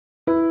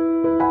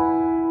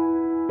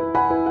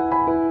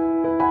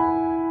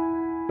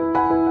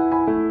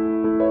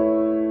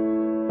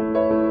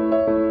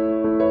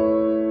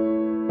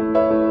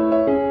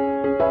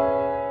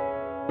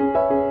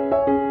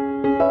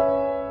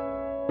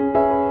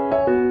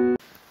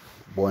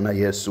Bwana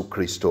Yesu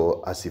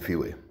Kristo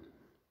asifiwe.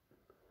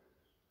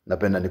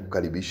 Napenda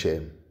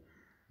nikukaribishe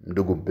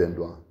ndugu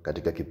mpendwa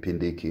katika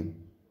kipindi hiki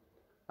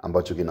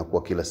ambacho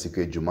kinakuwa kila siku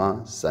ya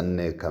Ijumaa saa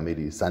 4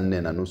 kamili, saa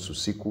 4:30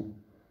 usiku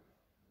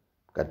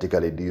katika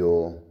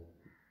redio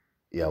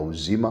ya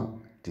Uzima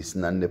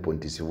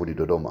 94.0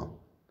 Dodoma.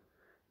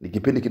 Ni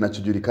kipindi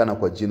kinachojulikana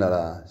kwa jina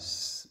la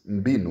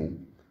mbinu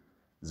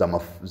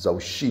za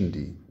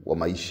ushindi wa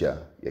maisha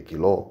ya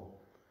kiroho.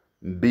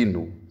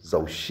 Mbinu za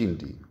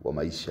ushindi wa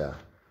maisha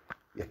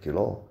ya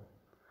kiroho.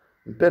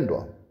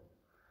 Mpendwa,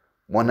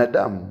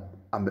 mwanadamu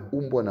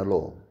ameumbwa na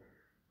roho.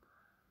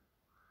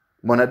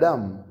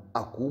 Mwanadamu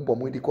hakuumbwa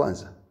mwili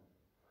kwanza.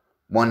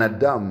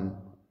 Mwanadamu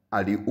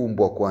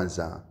aliumbwa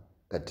kwanza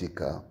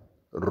katika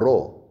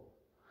roho.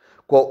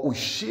 Kwa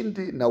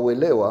ushindi na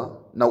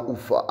uelewa na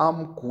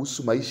ufahamu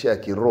kuhusu maisha ya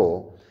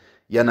kiroho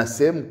yana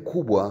sehemu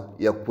kubwa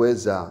ya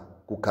kuweza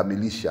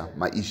kukamilisha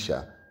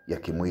maisha ya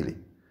kimwili.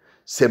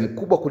 Sehemu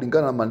kubwa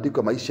kulingana na maandiko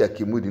ya maisha ya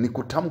kimwili ni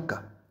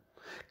kutamka.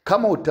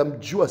 Kama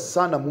utamjua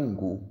sana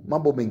Mungu,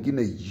 mambo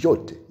mengine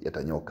yote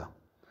yatanyoka.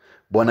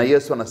 Bwana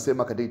Yesu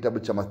anasema katika kitabu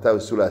cha Mathayo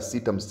sura ya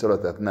 6 mstari wa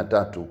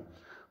 33,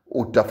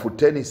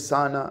 utafuteni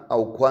sana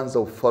au kwanza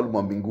ufalme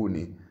wa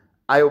mbinguni,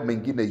 hayo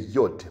mengine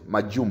yote,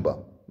 majumba,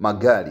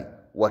 magari,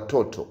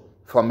 watoto,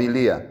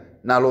 familia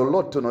na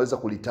lolote unaweza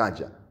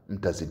kulitaja,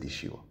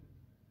 mtazidishiwa.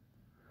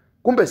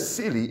 Kumbe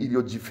siri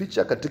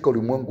iliyojificha katika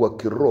ulimwengu wa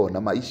kiroho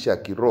na maisha ya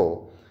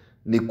kiroho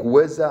ni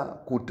kuweza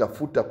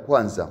kutafuta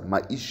kwanza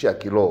maisha ya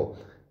kiroho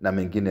na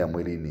mengine ya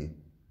mwilini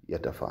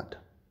yatafuata.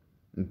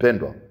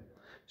 Mpendwa,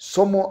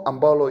 somo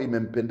ambalo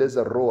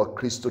imempendeza Roho wa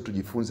Kristo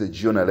tujifunze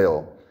jioni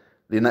leo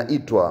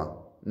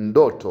linaitwa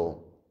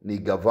ndoto ni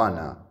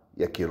gavana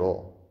ya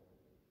kiroho.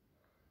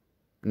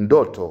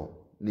 Ndoto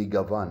ni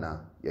gavana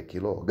ya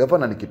kiroho.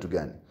 Gavana ni kitu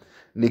gani?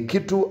 Ni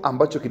kitu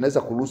ambacho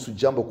kinaweza kuruhusu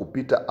jambo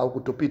kupita au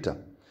kutopita.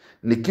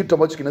 Ni kitu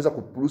ambacho kinaweza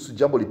kuruhusu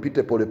jambo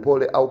lipite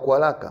polepole au kwa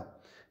haraka.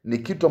 Ni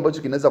kitu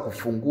ambacho kinaweza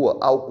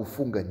kufungua au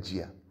kufunga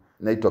njia.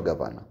 Inaitwa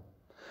gavana.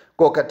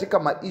 Kwa katika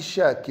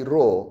maisha ya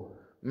kiroho,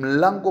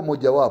 mlango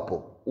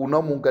mojawapo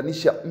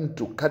unaomuunganisha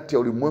mtu kati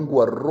ya ulimwengu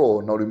wa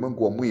roho na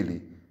ulimwengu wa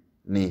mwili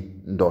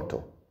ni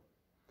ndoto.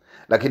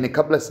 Lakini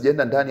kabla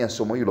sijaenda ndani ya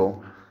somo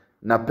hilo,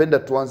 napenda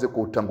tuanze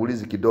kwa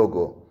utangulizi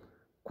kidogo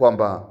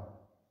kwamba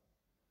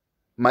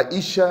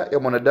maisha ya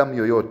mwanadamu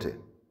yoyote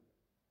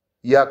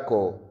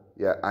yako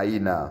ya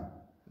aina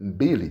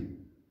mbili.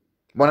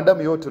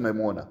 Mwanadamu yote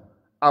unayemwona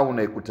au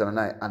unayekutana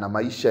naye ana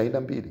maisha ya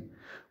aina mbili.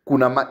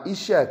 Kuna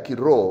maisha ya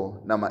kiroho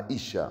na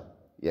maisha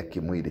ya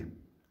kimwili.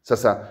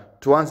 Sasa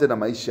tuanze na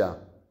maisha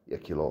ya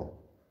kiroho.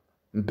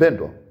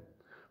 Mpendwa,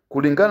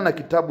 kulingana na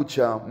kitabu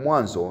cha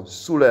Mwanzo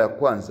sura ya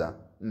 1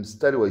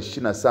 mstari wa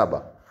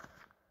 27,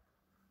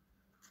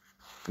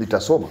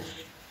 nitasoma.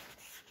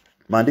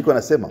 Maandiko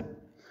yanasema,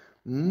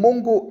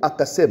 Mungu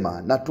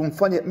akasema, na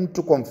tumfanye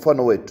mtu kwa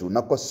mfano wetu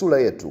na kwa sura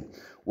yetu,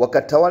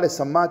 wakatawale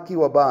samaki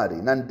wa bahari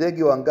na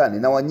ndege wa angani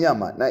na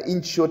wanyama na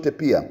nchi yote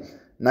pia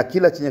na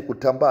kila chenye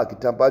kutambaa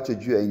kitambaacho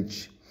juu ya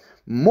nchi.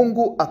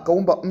 Mungu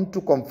akaumba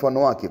mtu kwa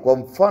mfano wake, kwa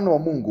mfano wa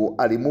Mungu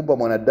alimuumba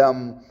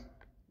mwanadamu,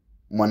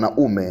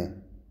 mwanaume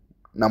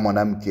na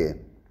mwanamke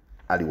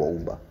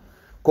aliwaumba.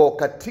 Kwa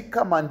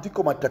katika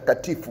maandiko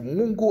matakatifu,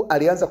 Mungu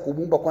alianza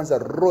kumuumba kwanza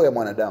roho ya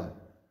mwanadamu.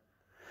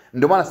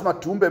 Ndio maana nasema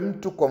tuumbe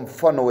mtu kwa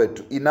mfano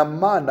wetu. Ina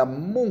maana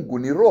Mungu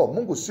ni roho,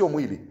 Mungu sio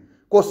mwili.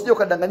 Kwa usije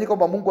ukadanganyika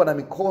kwamba Mungu ana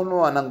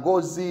mikono, ana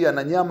ngozi,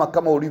 ana nyama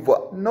kama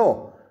ulivyo.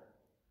 No.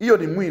 Hiyo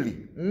ni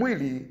mwili.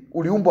 Mwili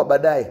uliumbwa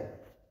baadaye.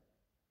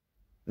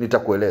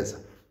 Nitakueleza.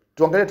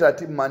 Tuangalie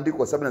taratibu maandiko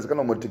kwa sababu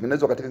inawezekana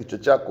umetengenezwa katika kichwa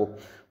chako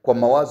kwa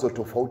mawazo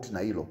tofauti na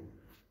hilo.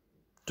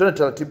 Tuone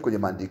taratibu kwenye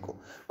maandiko.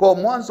 Kwa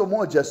Mwanzo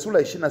 1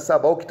 sura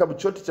 27 au kitabu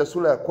chote cha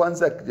sura ya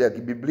 1 ya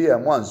Biblia ya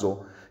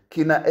Mwanzo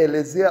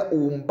kinaelezea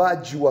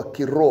uumbaji wa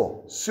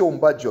kiroho, sio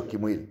uumbaji wa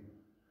kimwili.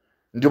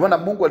 Ndio maana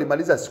Mungu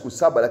alimaliza siku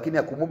 7 lakini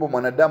hakumuumba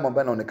mwanadamu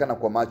ambaye anaonekana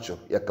kwa macho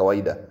ya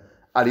kawaida.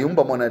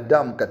 Aliumba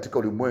mwanadamu katika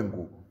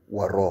ulimwengu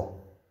wa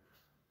roho.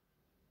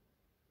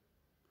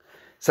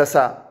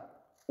 Sasa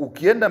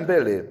ukienda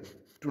mbele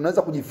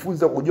tunaweza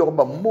kujifunza kujua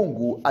kwamba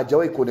Mungu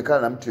hajawahi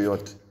kuonekana na mtu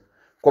yeyote.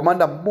 Kwa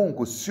maana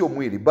Mungu sio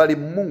mwili, bali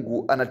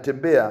Mungu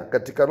anatembea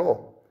katika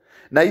roho.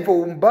 Na hivyo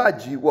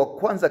uumbaji wa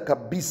kwanza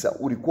kabisa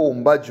ulikuwa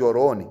uumbaji wa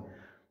rohoni.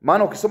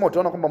 Maana ukisoma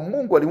utaona kwamba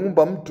Mungu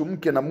alimuumba mtu,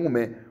 mke na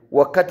mume,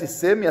 wakati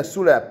sehemu ya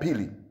sura ya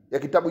 2 ya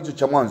kitabu hicho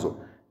cha Mwanzo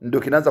ndio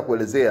kinaanza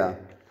kuelezea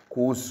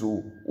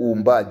kuhusu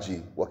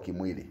uumbaji wa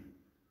kimwili.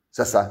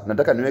 Sasa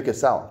nataka niweke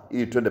sawa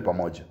ili twende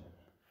pamoja.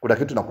 Kuna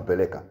kitu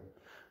nakupeleka.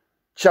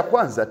 Cha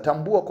kwanza,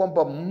 tambua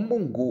kwamba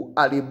Mungu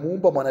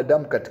alimuumba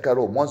mwanadamu katika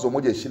roho. Mwanzo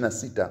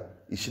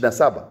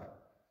 1:26-27.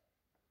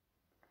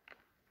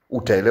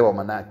 Utaelewa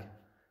maana yake.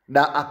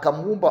 Na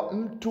akamuumba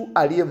mtu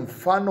aliye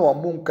mfano wa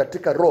Mungu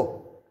katika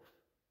roho.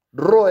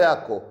 Roho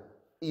yako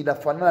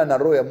inafanana na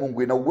roho ya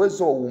Mungu, ina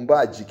uwezo wa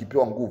uumbaji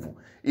ikipewa nguvu,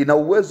 ina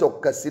uwezo wa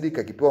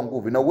kukasirika ikipewa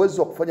nguvu, ina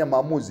uwezo wa kufanya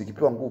maamuzi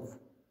ikipewa nguvu.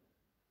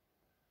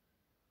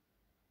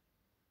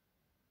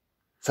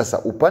 Sasa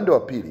upande wa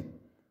pili,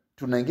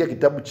 tunaingia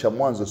kitabu cha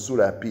Mwanzo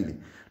sura ya 2.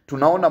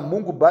 Tunaona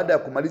Mungu baada ya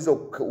kumaliza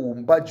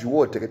uumbaji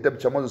wote, kitabu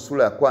cha Mwanzo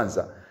sura ya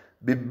 1,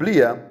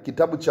 Biblia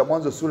kitabu cha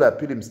Mwanzo sura ya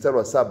 2 mstari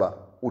wa 7,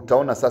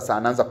 utaona sasa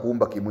anaanza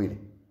kuumba kimwili.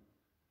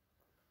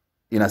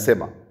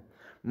 Inasema,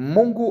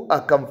 Mungu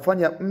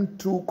akamfanya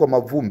mtu kwa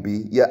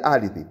mavumbi ya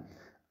ardhi,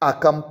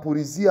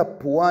 akampulizia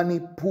puani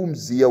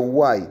pumzi ya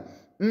uhai,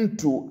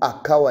 mtu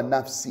akawa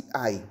nafsi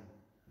hai.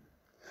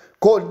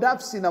 Kwa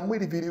nafsi na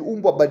mwili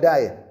viliumbwa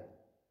baadaye.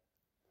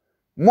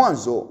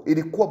 Mwanzo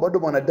ilikuwa bado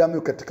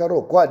mwanadamu katika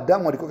roho. Kwa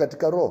Adamu alikuwa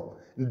katika roho.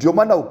 Ndio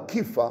maana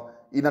ukifa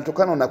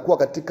inatokana unakuwa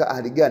katika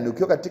hali gani.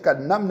 Ukiwa katika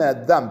namna ya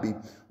dhambi,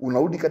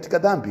 unarudi katika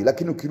dhambi.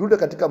 Lakini ukirudi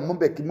katika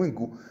mambo ya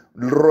kimwingu,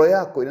 roho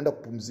yako inaenda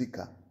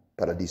kupumzika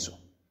paradiso.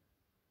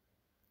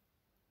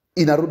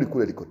 Inarudi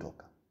kule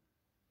likotoka.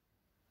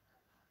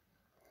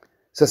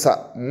 Sasa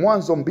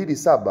Mwanzo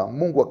 2:7,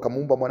 Mungu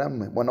akamuumba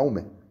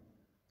mwanaume.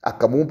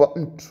 Akamuumba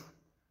mtu.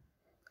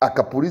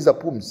 Akapuliza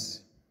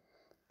pumzi.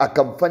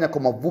 Akamfanya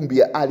kwa mavumbi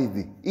ya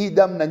ardhi. Hii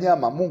damu na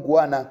nyama Mungu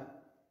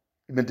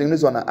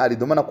imetengenezwa na ardhi.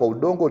 Ndio maana kwa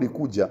udongo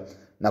ulikuja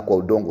na kwa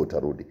udongo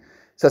utarudi.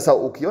 Sasa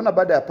ukiona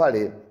baada ya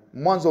pale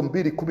Mwanzo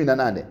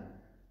 2:18,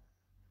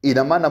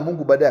 ina maana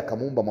Mungu baadaye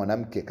akamuumba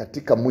mwanamke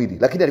katika mwili,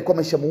 lakini alikuwa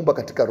ameshamuumba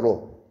katika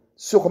roho.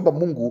 Sio kwamba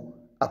Mungu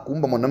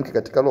akuumba mwanamke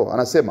katika roho.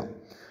 Anasema,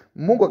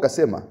 Mungu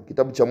akasema,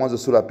 kitabu cha Mwanzo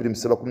sura ya 2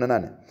 mstari wa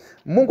 18,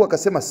 Mungu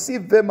akasema, si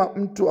vema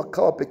mtu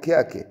akawa peke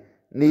yake,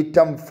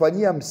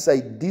 nitamfanyia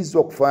msaidizi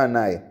wa kufanana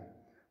naye.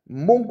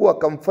 Mungu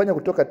akamfanya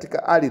kutoka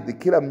katika ardhi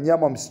kila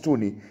mnyama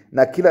msituni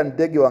na kila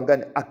ndege wa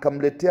angani,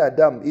 akamletea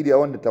Adamu ili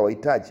aone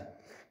atawahitaji.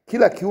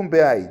 Kila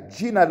kiumbe hai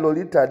jina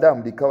aliloliita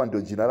Adamu likawa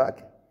ndio jina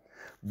lake.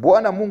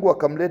 Bwana Mungu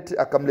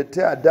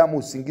akamletea Adamu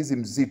usingizi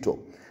mzito,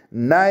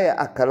 naye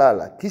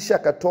akalala. Kisha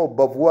akatoa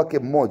ubavu wake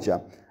mmoja,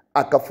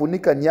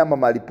 akafunika nyama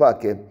mahali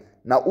pake,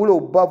 na ule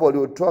ubavu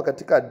aliotoa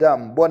katika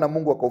Adamu Bwana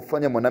Mungu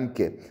akaufanya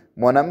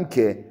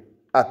mwanamke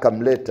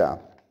akamleta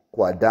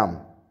kwa Adamu.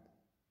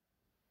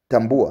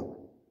 Tambua,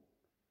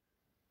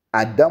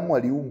 Adamu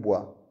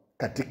aliumbwa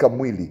katika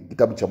mwili,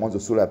 kitabu cha Mwanzo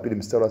sura ya 2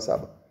 mstari wa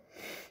 7.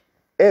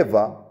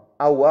 Eva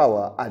au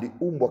Hawa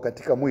aliumbwa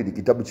katika mwili,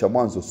 kitabu cha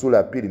Mwanzo sura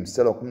ya 2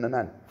 mstari wa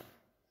 18.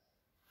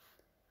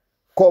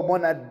 Kwa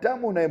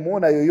mwanadamu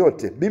unayemuona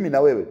yoyote, mimi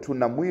na wewe,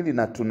 tuna mwili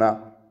na tuna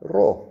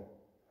roho.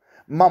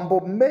 Mambo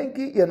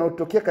mengi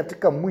yanayotokea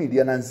katika mwili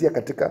yanaanzia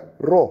katika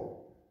roho.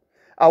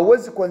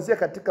 Hauwezi kuanzia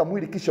katika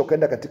mwili kisha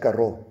ukaenda katika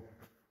roho.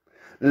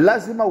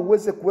 Lazima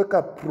uweze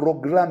kuweka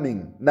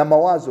programming na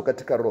mawazo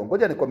katika roho.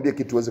 Ngoja nikwambie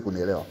kitu uweze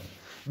kunielewa.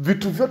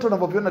 Vitu vyote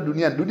unavyoviona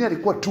duniani, dunia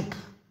ilikuwa tupu.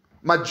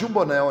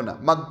 Majumba unayaona,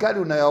 magari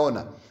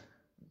unayaona,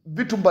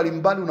 vitu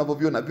mbalimbali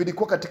unavyoviona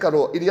vilikuwa katika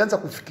roho. Ilianza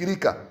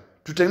kufikirika,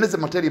 tutengeneze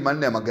materi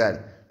 4 ya magari,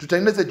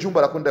 tutengeneze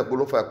jumba la kwenda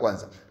ghorofa ya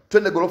kwanza,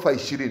 twende ghorofa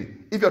 20.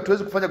 Hivyo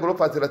hatuwezi kufanya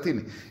ghorofa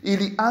 30.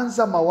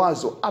 Ilianza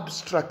mawazo,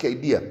 abstract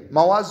idea.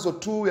 Mawazo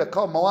tu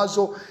yakawa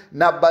mawazo,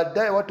 na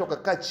baadaye watu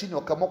wakakaa chini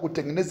wakaamua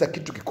kutengeneza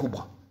kitu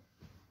kikubwa.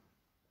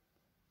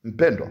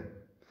 Mpendwa,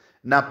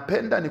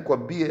 napenda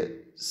nikwambie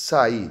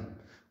saa hii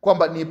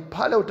kwamba ni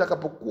pale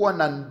utakapokuwa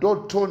na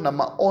ndoto na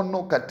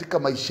maono katika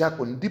maisha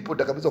yako ndipo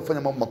utakapoweza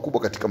kufanya mambo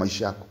makubwa katika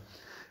maisha yako.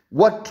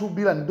 Watu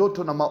bila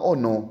ndoto na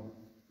maono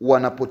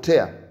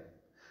wanapotea.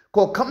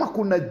 Kwa kama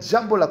kuna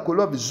jambo la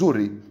kuelewa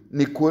vizuri,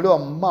 ni kuelewa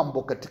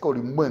mambo katika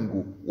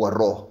ulimwengu wa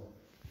roho.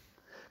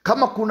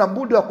 Kama kuna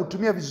muda wa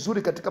kutumia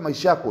vizuri katika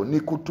maisha yako, ni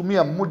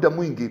kutumia muda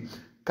mwingi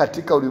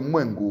katika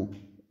ulimwengu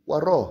wa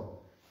roho.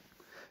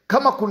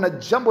 Kama kuna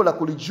jambo la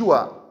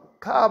kulijua,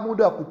 kaa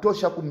muda wa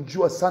kutosha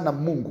kumjua sana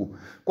Mungu.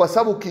 Kwa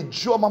sababu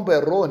ukijua mambo ya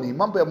roho, ni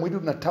mambo ya mwili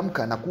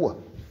unatamka anakuwa.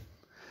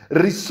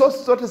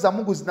 Resources zote za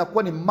Mungu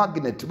zinakuwa ni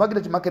magnet.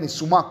 Magnet maana ni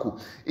sumaku.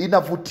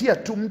 Inavutia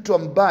tu mtu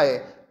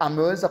ambaye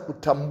ameweza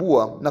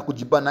kutambua na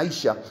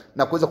kujibanaisha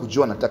na kuweza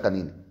kujua anataka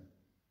nini.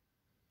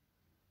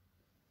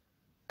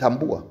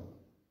 Tambua,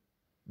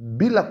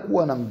 bila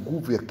kuwa na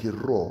nguvu ya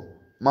kiroho,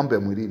 mambo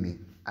ya mwilini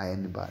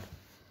hayaendi mbali.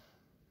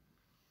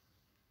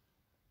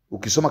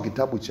 Ukisoma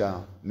kitabu cha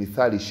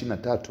Mithali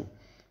 23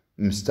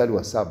 mstari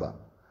wa 7,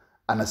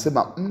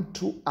 anasema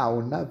mtu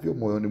aonavyo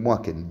moyoni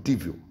mwake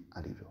ndivyo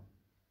alivyo.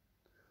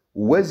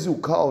 Uwezi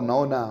ukawa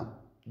unaona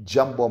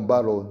jambo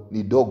ambalo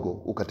ni dogo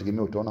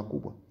ukategemea utaona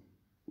kubwa.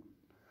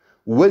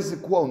 Uwezi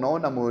kuwa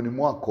unaona moyoni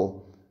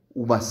mwako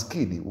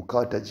umaskini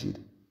ukawa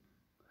tajiri.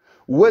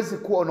 Uwezi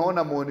kuwa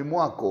unaona moyoni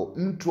mwako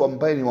mtu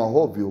ambaye ni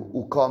wahovyo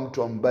ukawa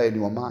mtu ambaye ni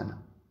wa maana.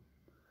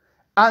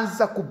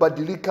 Anza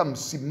kubadilika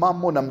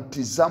msimamo na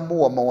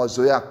mtizamo wa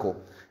mawazo yako,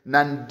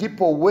 na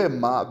ndipo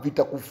wema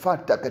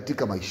vitakufuata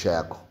katika maisha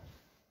yako.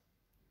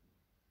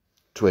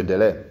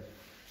 Tuendelee.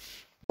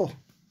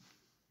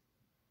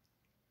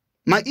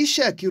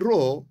 Maisha ya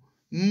kiroho,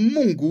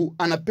 Mungu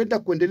anapenda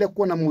kuendelea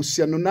kuwa na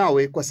mahusiano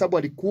nawe kwa sababu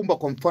alikuumba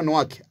kwa mfano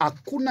wake.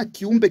 Hakuna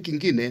kiumbe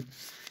kingine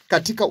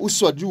katika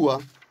uso wa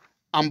jua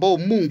ambao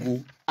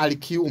Mungu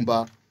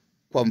alikiumba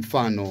kwa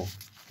mfano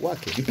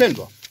wake.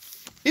 Mpendwa,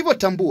 hivyo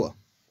tambua,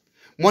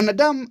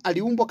 mwanadamu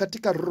aliumbwa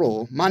katika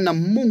roho, maana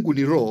Mungu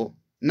ni roho,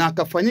 na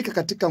akafanyika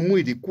katika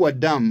mwili kuwa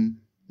damu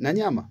na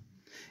nyama.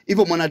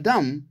 Hivyo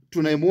mwanadamu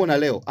tunayemuona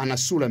leo ana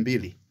sura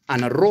mbili,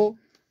 ana roho,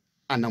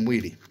 ana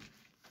mwili.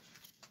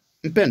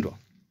 Mpendwa,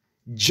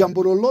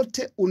 jambo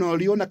lolote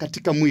unaloliona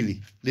katika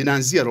mwili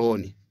linaanzia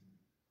rohoni.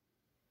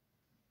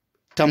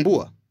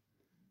 Tambua,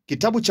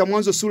 kitabu cha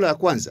Mwanzo sura ya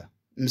 1,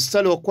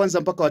 mstari wa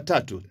 1 mpaka wa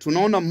 3,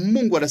 tunaona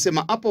Mungu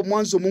anasema hapo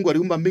mwanzo Mungu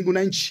aliumba mbingu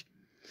na nchi.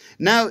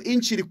 Nayo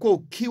nchi ilikuwa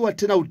ukiwa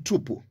tena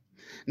utupu,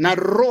 na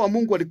roho wa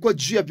Mungu alikuwa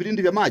juu ya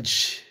vilindi vya maji.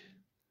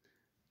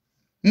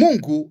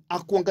 Mungu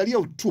akuangalia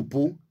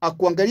utupu,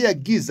 akuangalia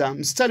giza.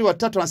 Mstari wa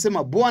 3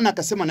 anasema Bwana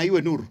akasema na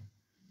iwe nuru.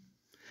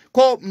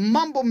 Kwa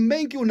mambo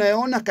mengi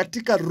unayoona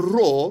katika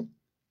roho,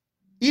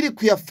 ili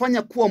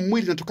kuyafanya kuwa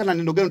mwili, natokana na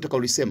neno gani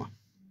utakaolisema.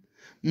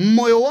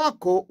 Moyo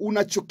wako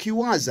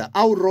unachokiwaza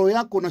au roho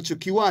yako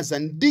unachokiwaza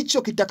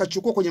ndicho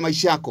kitakachokuwa kwenye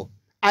maisha yako.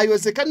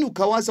 Haiwezekani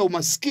ukawaza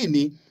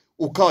umaskini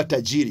ukawa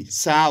tajiri,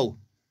 sahau.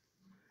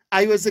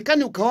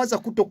 Haiwezekani ukawaza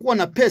kutokuwa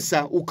na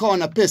pesa ukawa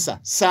na pesa,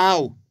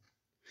 sahau.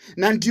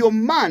 Na ndio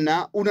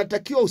maana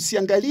unatakiwa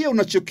usiangalie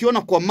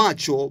unachokiona kwa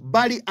macho,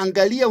 bali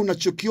angalia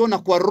unachokiona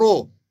kwa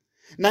roho.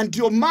 Na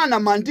ndio maana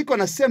maandiko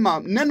yanasema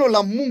neno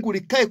la Mungu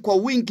likae kwa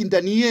wingi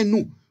ndani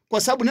yenu.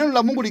 Kwa sababu neno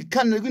la Mungu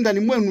likaa ndani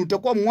mwenu,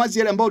 utakuwa mwazi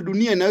yale ambayo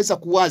dunia inaweza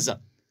kuwaza.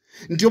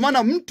 Ndio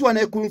maana mtu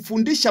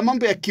anayekufundisha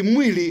mambo ya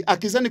kimwili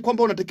akizani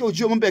kwamba unatakiwa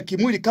ujue mambo ya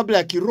kimwili kabla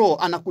ya kiroho,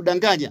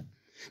 anakudanganya.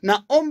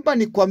 Naomba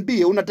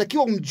nikwambie,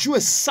 unatakiwa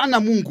umjue sana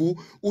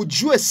Mungu,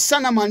 ujue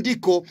sana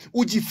maandiko,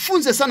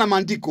 ujifunze sana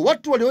maandiko.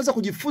 Watu waliweza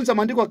kujifunza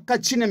maandiko, wakaa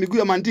chini ya miguu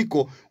ya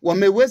maandiko,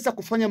 wameweza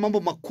kufanya mambo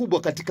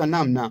makubwa katika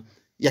namna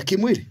ya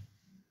kimwili.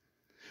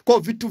 Kwa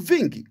vitu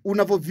vingi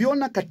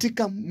unavyoviona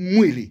katika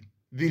mwili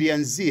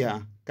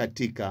vilianzia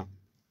katika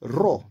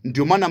roho.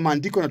 Ndio maana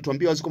maandiko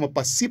yanatuambia wazi kwamba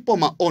pasipo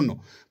maono,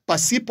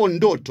 pasipo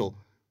ndoto,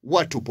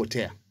 watu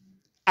hupotea.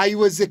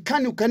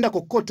 Haiwezekani ukaenda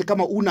kokote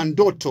kama una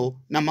ndoto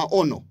na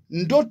maono.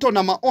 Ndoto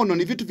na maono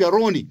ni vitu vya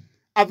rohoni,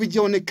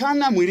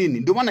 havijaonekana mwilini.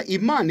 Ndio maana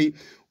imani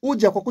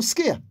huja kwa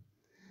kusikia.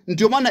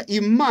 Ndio maana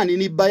imani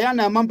ni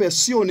bayana ya mambo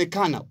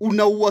yasiyoonekana.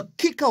 Una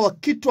uhakika wa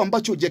kitu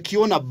ambacho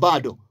hujakiona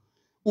bado.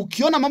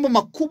 Ukiona mambo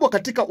makubwa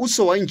katika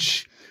uso wa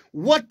nchi,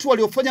 watu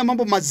waliofanya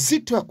mambo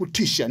mazito ya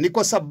kutisha, ni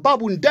kwa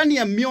sababu ndani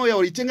ya mioyo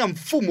walitenga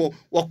mfumo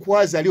wa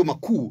kuwaza yaliyo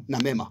makuu na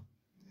mema.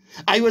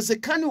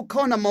 Haiwezekani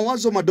ukawa na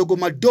mawazo madogo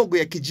madogo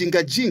ya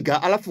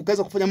kijinga alafu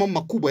ukaweza kufanya mambo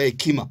makubwa ya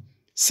hekima.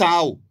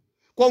 Sahau.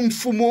 Kwa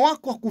mfumo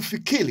wako wa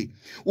kufikiri,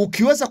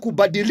 ukiweza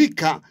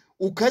kubadilika,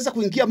 ukaweza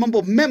kuingia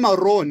mambo mema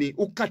rohoni,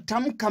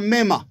 ukatamka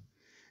mema.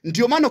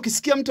 Ndio maana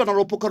ukisikia mtu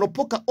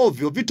anaropoka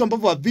ovyo vitu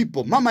ambavyo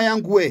havipo, mama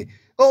yangu we,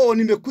 oh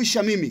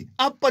nimekwisha mimi,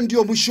 hapa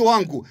ndio mwisho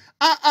wangu,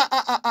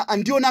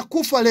 ndio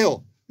nakufa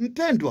leo.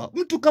 Mpendwa,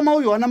 mtu kama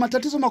huyo ana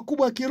matatizo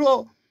makubwa ya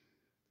kiroho,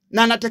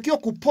 na anatakiwa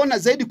kupona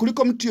zaidi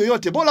kuliko mtu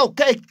yoyote. Bora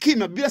ukae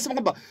kimya. Biblia inasema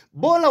kwamba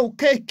bora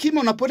ukae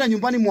kimya unapoenda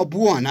nyumbani mwa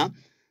Bwana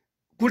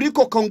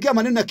kuliko kaongea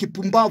maneno ya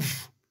kipumbavu.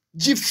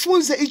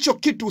 Jifunze hicho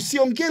kitu,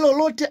 usiongee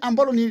lolote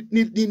ambalo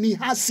ni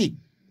hasi.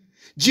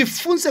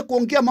 Jifunze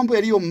kuongea mambo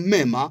yaliyo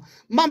mema,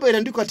 mambo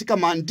yaliyoandikwa katika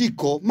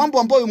maandiko, mambo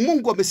ambayo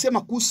Mungu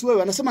amesema kuhusu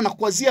wewe. Anasema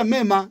nakuwazia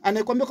mema.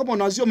 Anayekwambia kama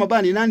unawazia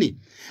mabaya ni nani?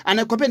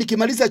 Anayekwambia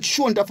nikimaliza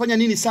chuo nitafanya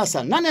nini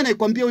sasa? Nani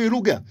anayekwambia huyo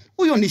lugha?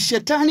 Huyo ni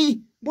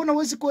shetani. Mbona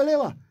huwezi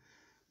kuelewa?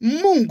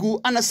 Mungu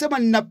anasema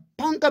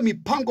ninapanga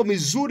mipango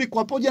mizuri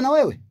kwa pamoja na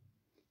wewe.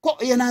 Kwa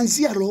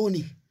yanaanzia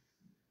rohoni.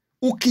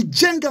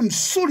 Ukijenga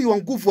msuri wa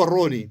nguvu wa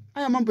rohoni,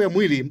 haya mambo ya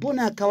mwili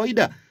mbona ya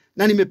kawaida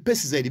na ni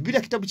mepesi zaidi.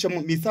 Biblia kitabu cha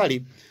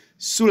Mithali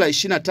sura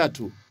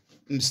 23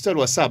 mstari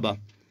wa 7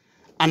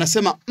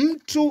 anasema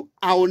mtu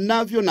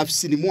aonavyo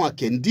nafsini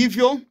mwake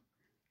ndivyo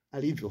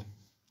alivyo.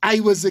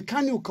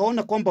 Haiwezekani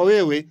ukaona kwamba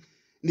wewe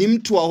ni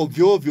mtu wa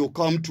ovyo ovyo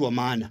ukawa mtu wa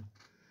maana.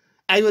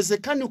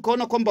 Haiwezekani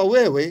ukaona kwamba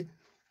wewe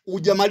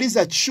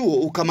hujamaliza chuo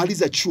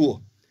ukamaliza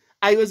chuo.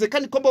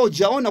 Haiwezekani kwamba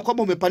hujaona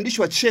kwamba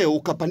umepandishwa cheo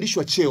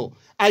ukapandishwa cheo.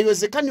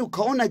 Haiwezekani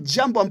ukaona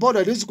jambo ambalo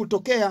haliwezi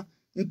kutokea.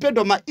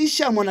 Mpendwa,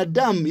 maisha ya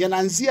mwanadamu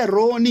yanaanzia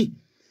rohoni.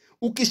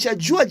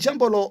 Ukishajua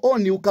jambo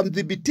rohoni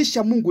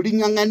ukamdhibitisha Mungu,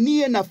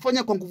 ling'ang'anie na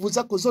fanya kwa nguvu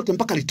zako zote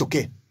mpaka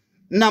litokee.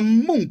 Na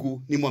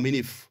Mungu ni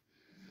mwaminifu.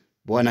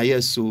 Bwana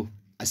Yesu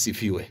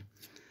asifiwe.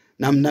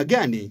 Namna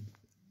gani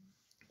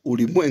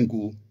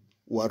ulimwengu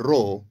wa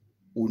roho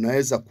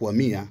unaweza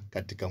kuhamia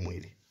katika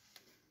mwili?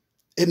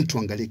 Hem,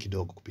 tuangalie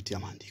kidogo kupitia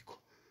maandiko.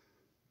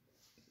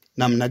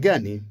 Namna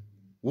gani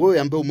wewe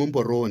ambaye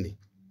umeumbwa rohoni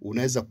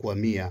unaweza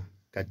kuhamia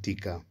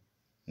katika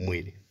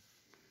mwili?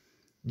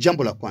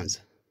 Jambo la kwanza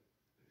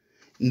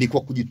ni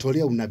kwa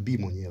kujitolea unabii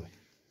mwenyewe.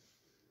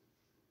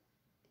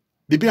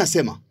 Biblia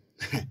inasema,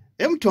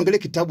 hem tuangalie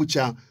kitabu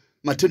cha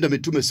Matendo ya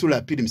Mitume sura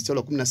ya 2 mstari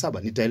wa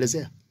 17,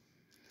 nitaelezea.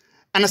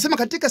 Anasema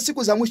katika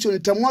siku za mwisho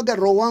nitamwaga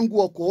roho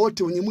wangu kwa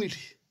wote wenye mwili.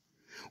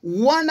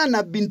 Wana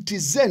na binti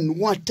zenu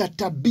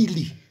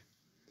watatabiri.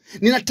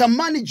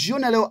 Ninatamani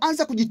jioni leo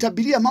anza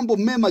kujitabiria mambo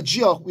mema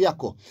juu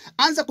yako.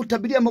 Anza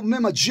kutabiria mambo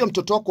mema juu ya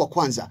mtoto wako wa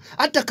kwanza.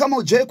 Hata kama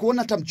hujawahi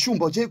kuona hata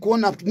mchumba, hujawahi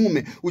kuona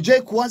mume,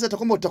 hujawahi kuanza hata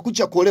kama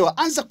utakuja kuolewa,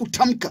 anza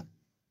kutamka.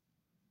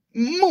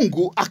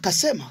 Mungu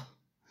akasema.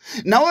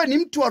 Na wewe ni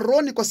mtu wa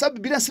rohoni, kwa sababu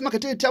Biblia inasema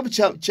katika kitabu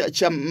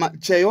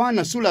cha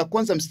Yohana sura ya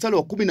 1 mstari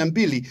wa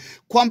 12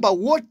 kwamba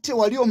wote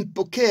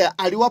waliompokea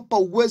aliwapa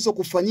uwezo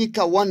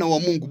kufanyika wana wa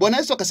Mungu. Bwana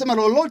Yesu akasema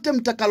lolote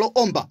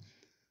mtakaloomba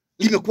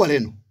limekuwa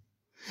lenu.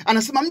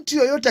 Anasema mtu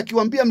yoyote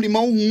akiwaambia mlima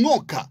huu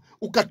ng'oka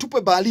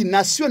ukatupwe baharini na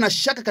asiwe na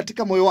shaka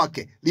katika moyo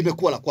wake,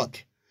 limekuwa la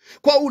kwake.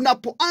 Kwa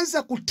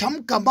unapoanza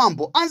kutamka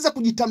mambo, anza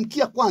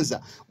kujitamkia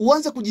kwanza.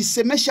 Uanze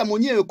kujisemesha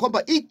mwenyewe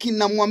kwamba hiki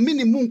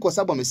namwamini Mungu kwa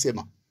sababu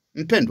amesema.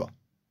 Mpendwa,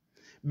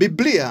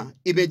 Biblia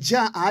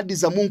imejaa ahadi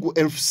za Mungu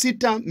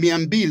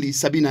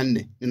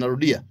 6274.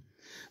 Ninarudia.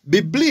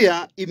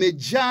 Biblia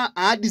imejaa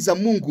ahadi za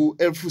Mungu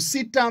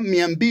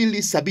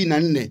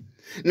 6274.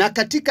 Na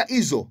katika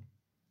hizo,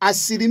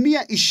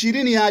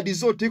 20% ya ahadi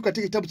zote iko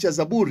katika kitabu cha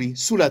Zaburi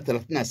sura ya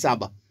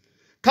 37.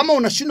 Kama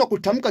unashindwa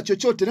kutamka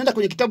chochote, nenda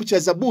kwenye kitabu cha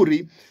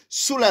Zaburi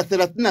sura ya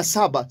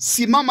 37,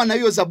 simama na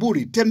hiyo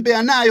Zaburi,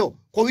 tembea nayo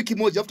kwa wiki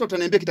moja, afuta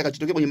utaniambia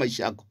kitakachotokea kwenye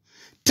maisha yako.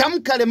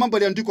 Tamka yale mambo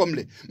yaliyoandikwa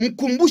mle.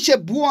 Mkumbushe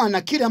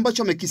Bwana kile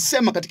ambacho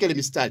amekisema katika ile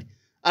mistari.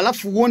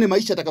 Alafu uone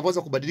maisha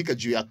yatakavyoanza kubadilika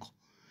juu yako.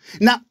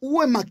 Na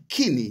uwe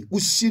makini,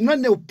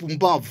 usinone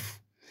upumbavu.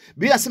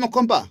 Biblia inasema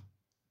kwamba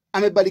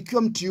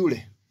amebarikiwa mtu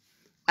yule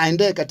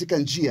aendaye katika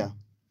njia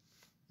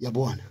ya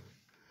Bwana.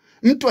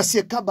 Mtu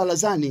asiyekaa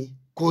barazani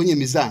kwa wenye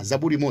mizaa,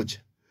 Zaburi 1.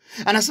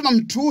 Anasema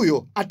mtu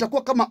huyo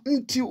atakuwa kama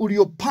mti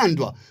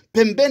uliopandwa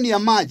pembeni ya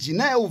maji,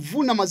 naye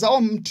uvuna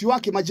mazao mti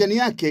wake, majani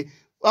yake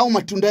au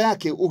matunda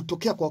yake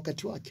hutokea kwa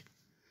wakati wake.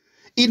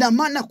 Ina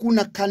maana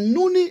kuna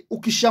kanuni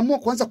ukishamua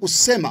kuanza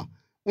kusema,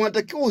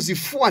 unatakiwa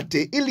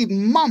uzifuate ili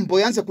mambo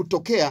yaanze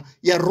kutokea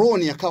ya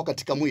rohoni yakao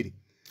katika mwili.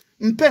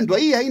 Mpendwa,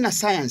 hii haina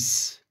science.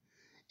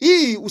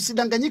 Hii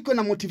usidanganyike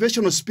na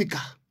motivational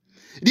speaker.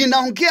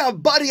 Ninaongea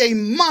habari ya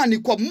imani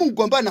kwa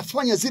Mungu ambaye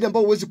anafanya zile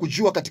ambazo huwezi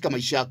kujua katika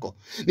maisha yako.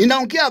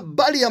 Ninaongea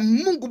habari ya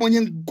Mungu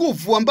mwenye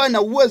nguvu ambaye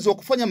ana uwezo wa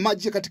kufanya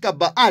maji katika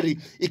bahari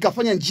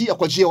ikafanya njia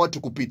kwa ajili ya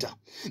watu kupita.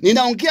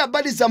 Ninaongea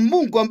habari za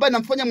Mungu ambaye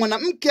anamfanya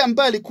mwanamke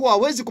ambaye alikuwa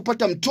hawezi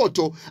kupata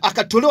mtoto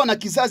akatolewa na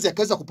kizazi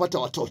akaweza kupata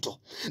watoto.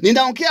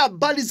 Ninaongea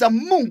habari za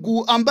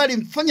Mungu ambaye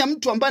alimfanya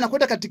mtu ambaye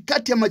anakwenda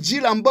katikati ya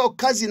majira ambayo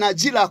kazi na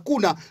ajira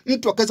hakuna,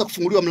 mtu akaweza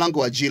kufunguliwa mlango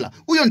wa ajira.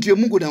 Huyo ndiye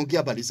Mungu ninaongea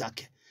habari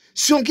zake.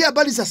 Siongea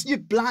habari za sijui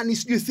plani,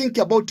 sijui think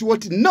about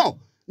what. No,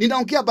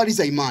 ninaongea habari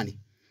za imani.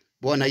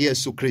 Bwana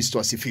Yesu Kristo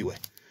asifiwe.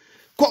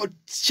 Kwa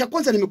cha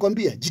kwanza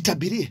nimekwambia,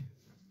 jitabirie.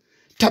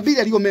 Tabiri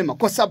yaliyo mema,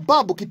 kwa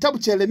sababu kitabu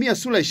cha Yeremia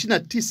sura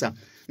 29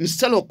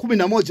 mstari wa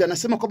 11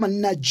 anasema kwamba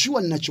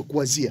ninajua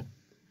ninachokuwazia.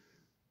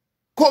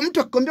 Kwa mtu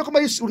akikwambia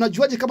kwamba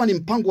unajuaje kama ni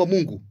mpango wa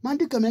Mungu?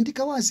 Maandiko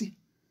yameandika wazi.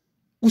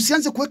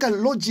 Usianze kuweka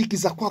logic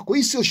za kwako.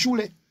 Hii sio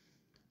shule.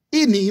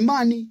 Hii ni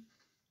imani.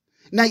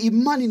 Na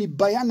imani ni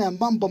bayana ya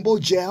mambo ambayo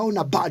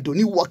hujayaona bado,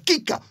 ni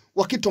uhakika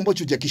wa kitu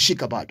ambacho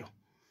hujakishika bado.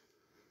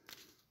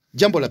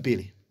 Jambo la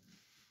pili,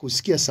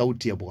 kusikia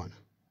sauti ya Bwana.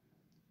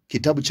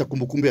 Kitabu cha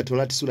Kumbukumbu ya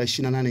Torati sura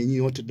 28 nyinyi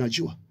wote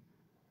tunajua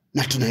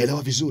na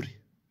tunaelewa vizuri.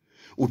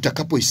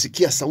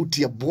 Utakapoisikia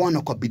sauti ya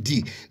Bwana kwa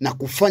bidii na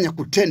kufanya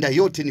kutenda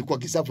yote ni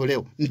kuagizavyo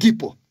leo,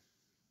 ndipo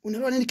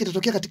unaelewa nini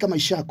kitatokea katika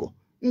maisha yako.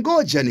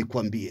 Ngoja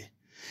nikwambie.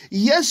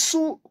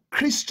 Yesu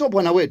Kristo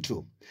Bwana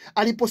wetu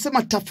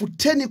aliposema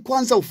tafuteni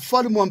kwanza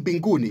ufalme wa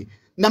mbinguni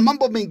na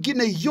mambo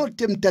mengine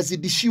yote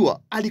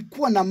mtazidishiwa,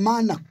 alikuwa na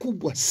maana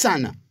kubwa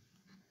sana.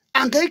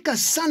 Angaika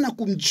sana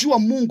kumjua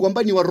Mungu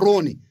ambaye ni wa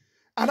rohoni.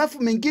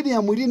 Alafu mengine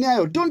ya mwilini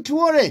hayo, don't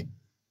worry.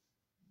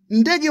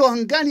 Ndege wa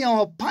angani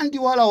hawapandi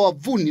wala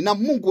wavuni na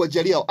Mungu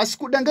wajaliao.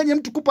 Asikudanganye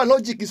mtu kupa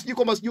logic sijui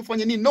kwamba sijui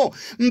ufanye nini. No,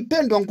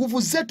 mpendwa,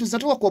 nguvu zetu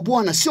zinatoka kwa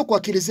Bwana, sio kwa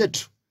akili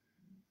zetu.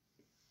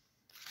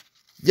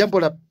 Jambo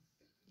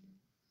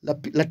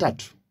la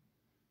tatu.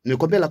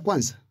 Nimekwambia la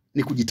kwanza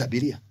ni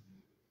kujitabiria.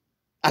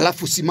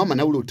 Alafu simama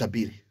na ule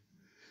utabiri.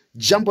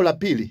 Jambo la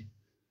pili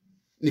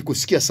ni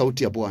kusikia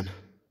sauti ya Bwana.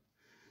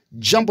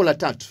 Jambo la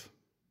tatu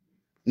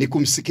ni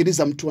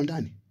kumsikiliza mtu wa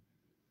ndani.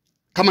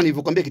 Kama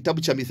nilivyokuambia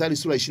kitabu cha Mithali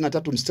sura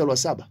 23 mstari wa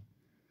 7.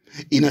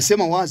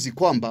 Inasema wazi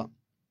kwamba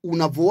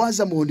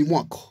unavowaza moyoni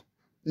mwako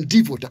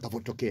ndivyo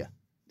utakavyotokea.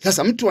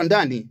 Sasa mtu wa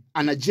ndani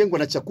anajengwa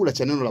na chakula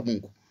cha neno la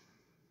Mungu.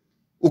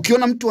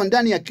 Ukiona mtu wa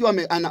ndani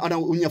akiwa ana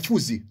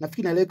unyafuzi,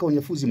 nafikiri naeleweka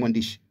unyafuzi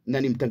mwandishi,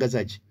 nani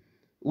mtangazaji.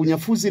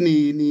 Unyafuzi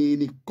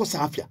ni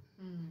kosa afya.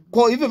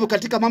 Kwa hivyo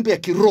katika mambo ya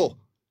kiroho,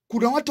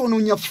 kuna watu wana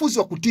unyafuzi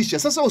wa kutisha.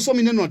 Sasa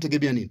usomi neno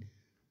unategemea nini?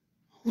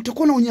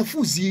 Utakuwa na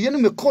unyafuzi, yani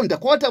umekonda.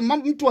 Kwa hata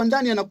mtu wa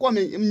ndani anakuwa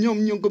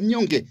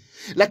mnyonge.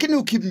 Lakini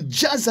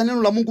ukimjaza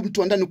neno la Mungu mtu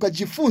wa ndani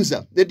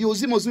ukajifunza, ndio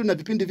uzima uzuri na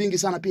vipindi vingi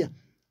sana pia.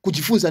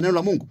 Kujifunza neno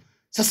la Mungu.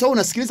 Sasa wewe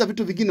unasikiliza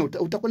vitu vingine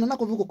utakwenda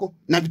nako huko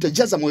na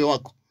vitajaza moyo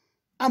wako.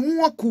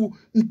 Amua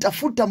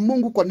kumtafuta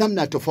Mungu kwa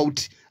namna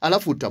tofauti,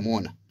 alafu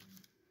utamuona.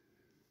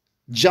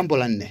 Jambo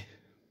la 4.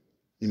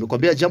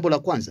 Nimekwambia jambo la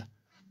kwanza,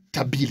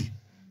 tabiri.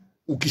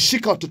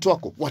 Ukishika watoto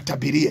wako,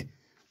 watabirie.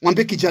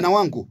 Mwambie kijana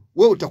wangu,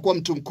 wewe utakuwa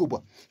mtu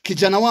mkubwa.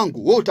 Kijana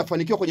wangu, wewe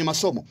utafanikiwa kwenye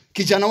masomo.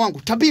 Kijana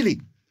wangu,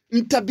 tabiri.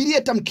 Mtabirie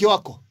hata mke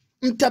wako.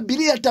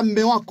 Mtabirie hata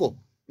mume wako.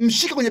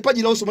 Mshike kwenye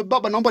paji la uso,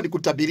 baba naomba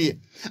nikutabirie.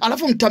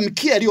 Alafu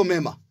mtamkie aliyo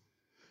mema.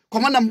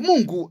 Kwa maana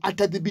Mungu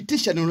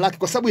atadhibitisha neno lake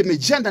kwa sababu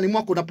yamejaa ndani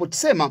mwako,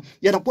 unaposema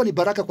yanakuwa ni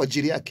baraka kwa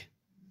ajili yake.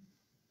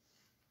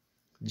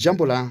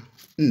 Jambo la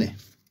 4.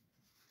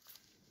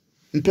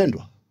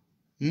 Mpendwa,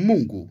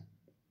 Mungu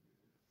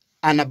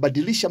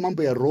anabadilisha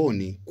mambo ya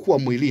rohoni kuwa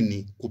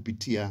mwilini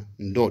kupitia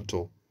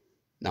ndoto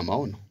na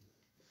maono.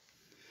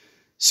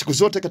 Siku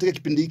zote katika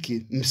kipindi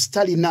hiki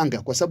mstari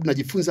nanga, kwa sababu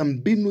najifunza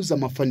mbinu za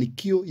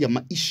mafanikio ya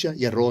maisha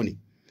ya rohoni.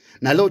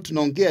 Na leo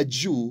tunaongea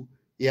juu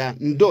ya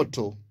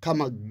ndoto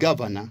kama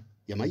gavana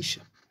ya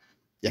maisha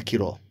ya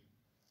kiroho.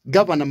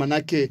 Gavana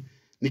manake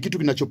ni kitu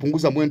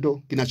kinachopunguza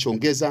mwendo,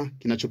 kinachoongeza,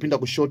 kinachopinda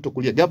kushoto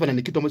kulia. Gavana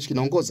ni kitu ambacho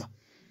kinaongoza.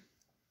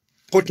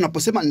 Kwa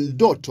tunaposema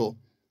ndoto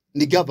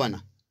ni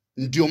gavana,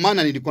 ndio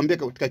maana nilikwambia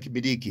katika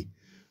kipindi hiki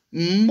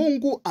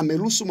Mungu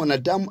ameruhusu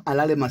mwanadamu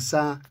alale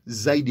masaa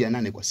zaidi ya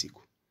 8 kwa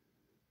siku.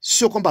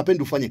 Sio kwamba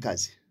hapendi ufanye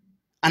kazi.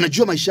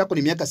 Anajua maisha yako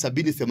ni miaka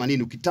 70,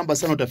 80, ukitamba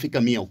sana utafika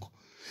 100 huko.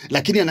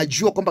 Lakini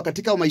anajua kwamba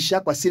katika maisha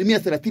yako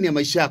 30% ya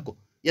maisha yako,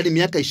 yani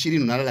miaka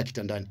 20 unalala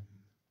kitandani.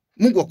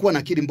 Mungu hakuwa na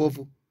akili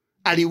mbovu.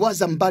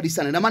 Aliwaza mbali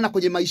sana. Na maana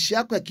kwenye maisha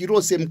yako ya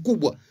kiroho sehemu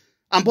kubwa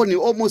ambao ni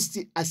almost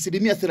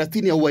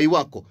 30% ya uhai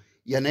wako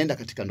yanaenda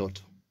katika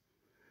ndoto.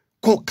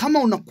 Kwa kama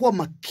unakuwa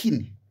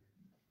makini,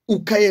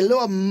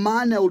 ukaelewa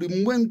maana ya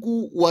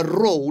ulimwengu wa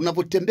roho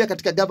unapotembea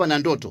katika gavana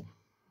ndoto,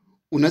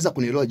 unaweza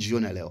kunielewa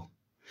jioni leo.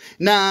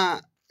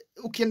 Na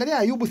ukiangalia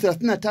Ayubu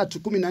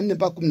 33:14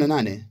 mpaka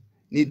 18,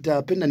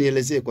 nitapenda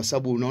nielezee kwa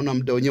sababu unaona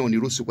muda wenyewe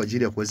uniruhusu kwa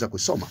ajili ya kuweza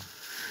kusoma.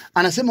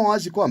 Anasema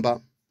wazi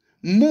kwamba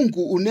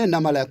Mungu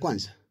unena mara ya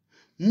kwanza,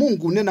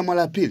 Mungu unena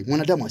mara ya pili,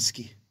 mwanadamu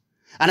asikii.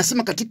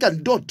 Anasema katika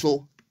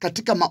ndoto,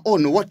 katika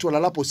maono, watu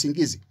walalapo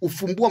usingizi,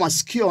 ufumbua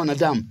masikio ya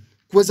wanadamu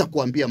kuweza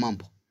kuambia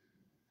mambo.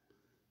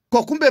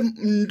 Kwa kumbe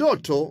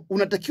ndoto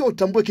unatakiwa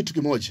utambue kitu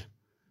kimoja.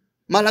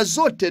 Mara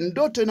zote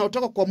ndoto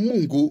inayotoka kwa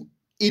Mungu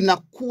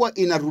inakuwa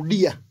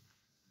inarudia.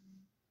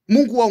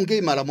 Mungu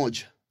haongei mara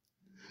moja.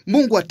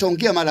 Mungu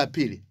ataongea mara ya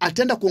pili.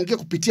 Ataenda kuongea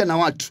kupitia na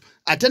watu.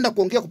 Ataenda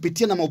kuongea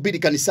kupitia na mahubiri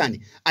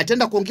kanisani.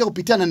 Ataenda kuongea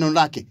kupitia na neno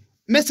lake.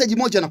 Message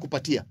moja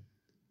anakupatia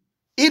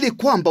ili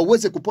kwamba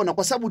uweze kupona,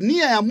 kwa sababu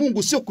nia ya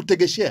Mungu sio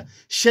kutegeshea.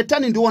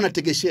 Shetani ndio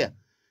anategeshea.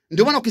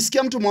 Ndio maana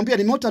ukisikia mtu mwambia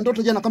nimeota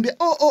ndoto jana, akwambia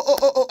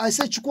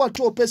aisee chukua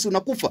tu pesa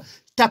unakufa.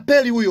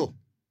 Tapeli huyo.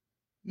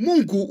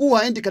 Mungu huwa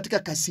haendi katika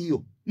kasi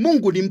hiyo.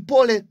 Mungu ni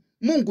mpole,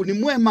 Mungu ni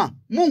mwema,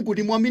 Mungu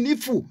ni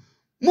mwaminifu.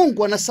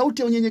 Mungu ana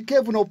sauti ya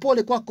unyenyekevu na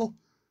upole kwako.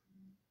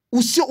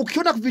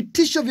 Ukiona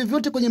vitisho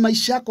vyovyote kwenye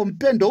maisha yako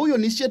mpendo, huyo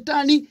ni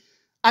shetani.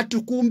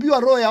 Hatukuumbiwa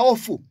roho ya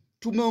hofu,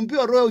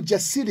 tumeumbiwa roho ya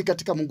ujasiri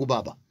katika Mungu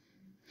Baba.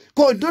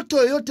 Kwa ndoto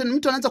yoyote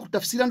mtu anaanza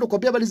kutafsiria ndo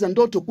kwambia habari za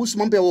ndoto kuhusu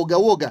mambo ya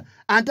woga,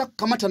 anataka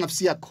kukamata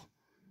nafsi yako.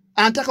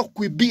 Anataka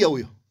kukuibia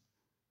huyo.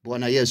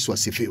 Bwana Yesu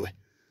asifiwe.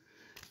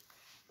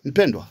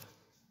 Mpendwa,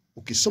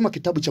 ukisoma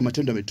kitabu cha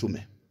Matendo ya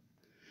Mitume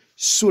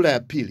sura ya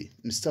 2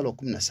 mstari wa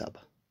 17,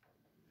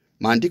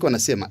 maandiko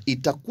yanasema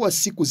itakuwa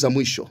siku za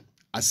mwisho,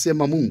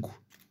 asema Mungu,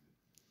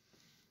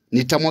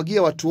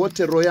 nitamwagia watu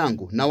wote roho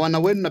yangu, na wana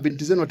wenu na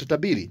binti zenu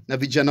watatabiri, na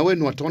vijana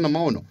wenu wataona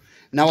maono,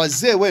 na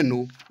wazee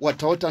wenu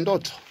wataota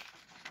ndoto.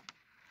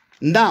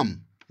 Naam,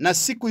 na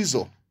siku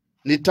hizo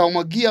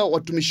nitamwagia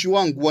watumishi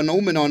wangu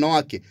wanaume na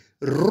wanawake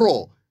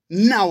roho,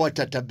 na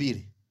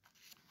watatabiri.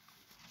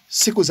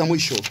 Siku za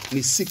mwisho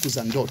ni siku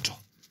za ndoto.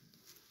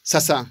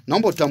 Sasa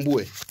naomba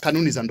utambue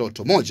kanuni za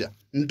ndoto. 1,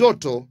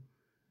 ndoto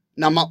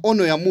na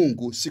maono ya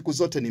Mungu siku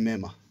zote ni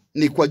mema.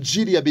 Ni kwa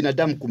ajili ya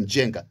binadamu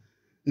kumjenga.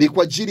 Ni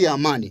kwa ajili ya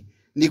amani.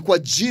 Ni kwa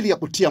ajili ya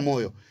kutia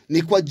moyo.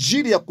 Ni kwa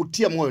ajili ya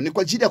kutia moyo. Ni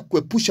kwa ajili ya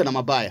kuepusha na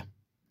mabaya.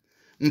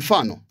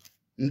 Mfano,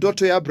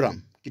 ndoto ya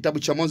Abraham, kitabu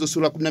cha Mwanzo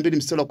sura 12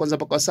 mstari wa 1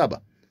 mpaka 7.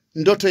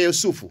 Ndoto ya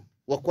Yusufu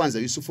wa kwanza,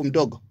 Yusufu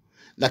mdogo,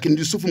 lakini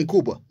Yusufu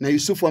mkubwa, na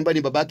Yusufu ambaye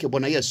ni baba yake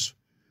Bwana Yesu.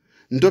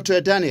 Ndoto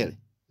ya Daniel,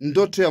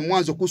 ndoto ya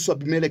mwanzo kuhusu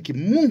Abimeleki.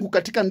 Mungu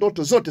katika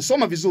ndoto zote,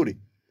 soma vizuri,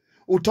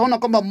 utaona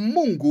kwamba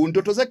Mungu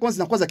ndoto zake kwanza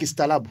zinakuwa za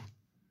kistaarabu,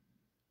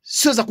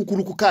 sio za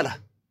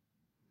kukurukukala.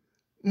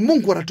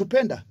 Mungu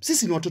anatupenda,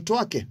 sisi ni watoto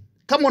wake.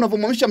 Kama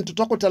unavyomwamsha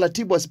mtoto wako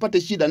taratibu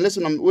asipate shida, unless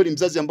wewe ni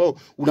mzazi ambao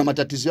una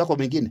matatizo yako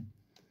mengine.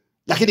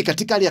 Lakini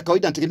katika hali ya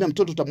kawaida anategemea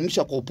mtoto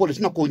utamwamsha kwa upole,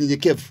 tena kwa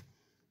unyenyekevu,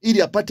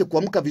 ili apate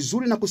kuamka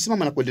vizuri na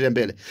kusimama na kuendelea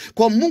mbele.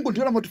 Kwa Mungu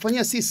ndio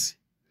anatufanyia sisi.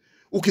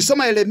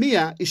 Ukisoma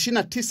Yeremia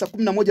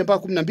 29:11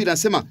 mpaka 12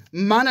 anasema,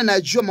 maana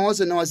najua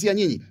mawazo ninawazia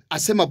nyinyi,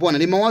 asema Bwana,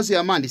 ni mawazo ya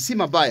amani, si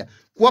mabaya,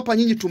 kuwapa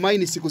nyinyi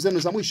tumaini siku zenu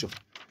za mwisho.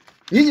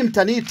 Nyinyi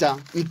mtaniita,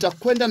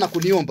 mtakwenda na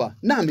kuniomba,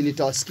 nami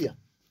nitawasikia.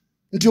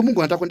 Ndio Mungu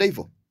anataka kwenda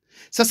hivyo.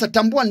 Sasa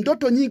tambua,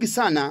 ndoto nyingi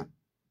sana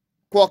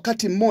kwa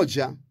wakati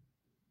mmoja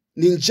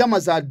ni njama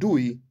za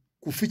adui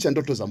kuficha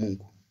ndoto za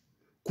Mungu.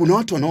 Kuna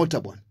watu wanaota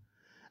bwana,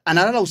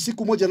 analala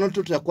usiku moja na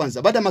ndoto ya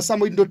kwanza, baada ya masaa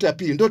mawili ndoto ya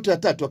pili, ndoto ya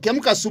tatu,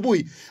 akiamka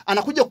asubuhi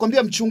anakuja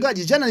kukwambia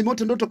mchungaji, jana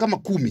nimeota ndoto kama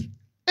 10.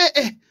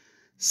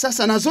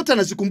 Sasa na zote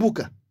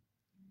anazikumbuka.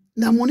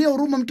 namuonea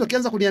huruma mtu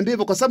akianza kuniambia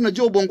hivyo, kwa sababu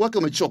najua ubongo wake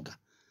umechoka.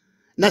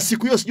 Na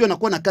siku hiyo sijui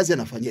anakuwa na kazi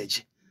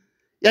anafanyaje.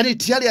 Yaani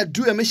tayari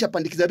adui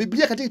ameshapandikiza.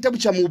 Biblia katika kitabu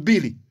cha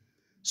Mhubiri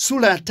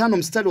sura ya 5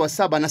 mstari wa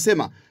 7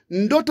 anasema,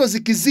 ndoto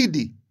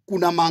zikizidi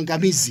kuna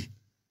maangamizi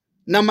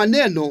na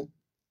maneno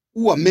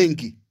huwa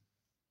mengi.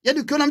 Yaani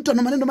ukiona mtu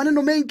ana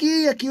maneno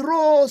mengi ya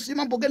kiroho, si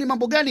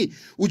mambo gani,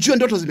 ujue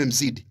ndoto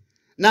zimemzidi.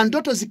 Na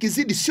ndoto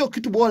zikizidi sio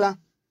kitu bora.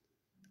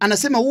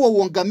 Anasema huwa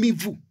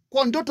uangamivu.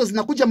 Kwa ndoto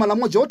zinakuja mara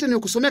moja. Wote ni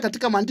kusomea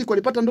katika maandiko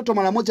walipata ndoto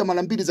mara moja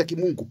mara mbili za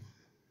kimungu.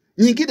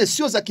 Nyingine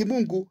sio za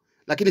kimungu,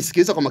 lakini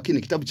sikiliza kwa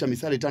makini kitabu cha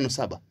Mithali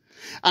 5:7.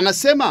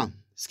 Anasema,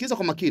 sikiliza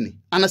kwa makini.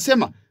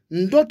 Anasema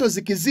ndoto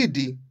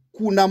zikizidi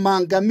kuna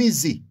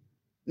maangamizi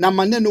na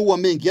maneno huwa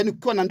mengi. Yaani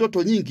ukiwa na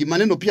ndoto nyingi,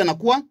 maneno pia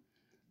yanakuwa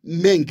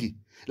mengi.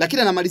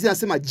 Lakini anamalizia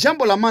anasema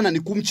jambo la maana ni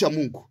kumcha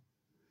Mungu.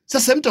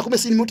 Sasa mtu akwambia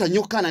si nimeota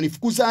nyoka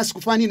ananifukuza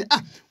asikufanya nini?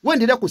 Wewe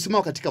endelea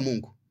kusimama katika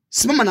Mungu.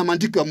 Simama na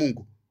maandiko ya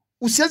Mungu.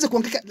 Usianze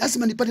kuhangaika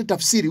lazima nipate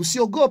tafsiri,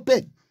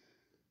 usiogope.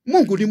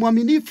 Mungu ni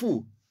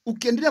mwaminifu.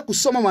 Ukiendelea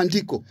kusoma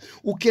maandiko,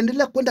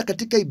 ukiendelea kwenda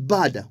katika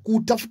ibada,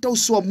 kutafuta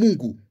uso wa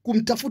Mungu,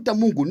 kumtafuta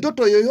Mungu,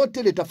 ndoto yoyote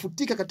ile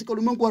itafutika katika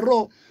ulimwengu wa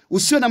roho.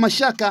 Usiwe na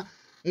mashaka,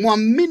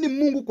 muamini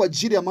Mungu kwa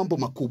ajili ya mambo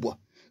makubwa.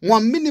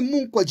 Muamini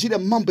Mungu kwa ajili ya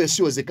mambo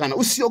yasiyowezekana.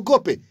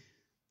 Usiogope.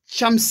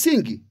 Cha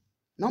msingi,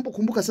 naomba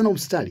kumbuka sana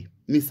mstari,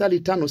 Mithali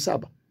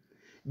 5:7.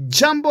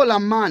 Jambo la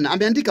maana,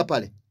 ameandika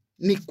pale,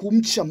 ni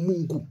kumcha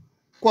Mungu.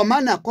 Kwa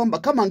maana ya kwamba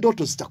kama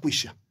ndoto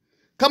zitakwisha,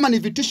 kama ni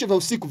vitisho vya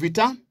usiku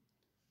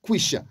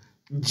vitakwisha,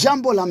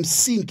 jambo la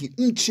msingi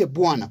mche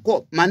Bwana.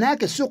 Kwa maana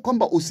yake sio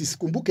kwamba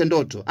usisikumbuke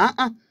ndoto.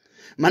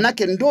 Maana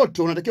yake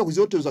ndoto unatakiwa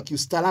kuziote za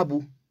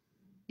kiustaarabu.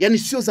 Yaani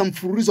sio za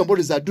mfululizo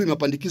ambao za adui,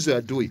 mapandikizo ya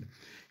adui.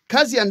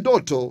 Kazi ya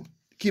ndoto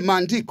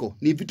kimaandiko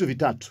ni vitu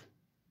vitatu.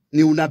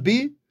 Ni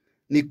unabii,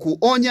 ni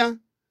kuonya,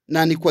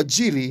 na ni kwa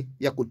ajili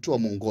ya kutoa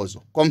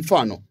mwongozo. Kwa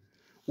mfano,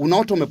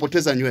 unaota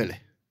umepoteza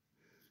nywele.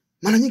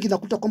 Mara nyingi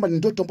nakuta kwamba ni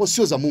ndoto ambazo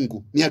sio za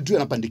Mungu, ni adui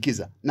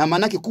anapandikiza. Na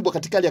maana yake kubwa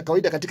katika hali ya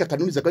kawaida, katika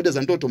kanuni za kawaida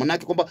za ndoto, maana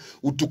yake kwamba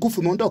utukufu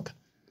umeondoka.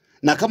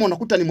 Na kama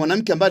unakuta ni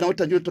mwanamke ambaye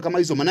anaota ndoto kama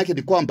hizo, maana yake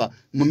ni kwamba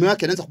mume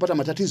wake anaanza kupata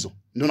matatizo.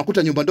 Ndio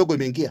unakuta nyumba ndogo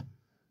imeingia.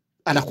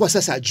 Anakuwa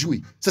sasa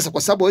ajui. Sasa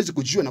kwa sababu hawezi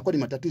kujua, inakuwa ni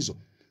matatizo.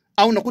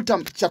 Au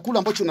unakuta chakula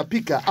ambacho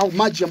unapika au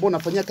maji ambayo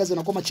unafanyia kazi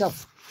yanakuwa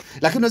machafu.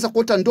 Lakini unaweza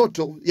kuota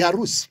ndoto ya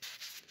harusi.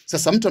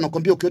 Sasa mtu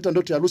anakuambia ukiota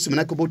ndoto ya harusi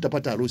maana yake kwamba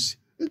utapata harusi.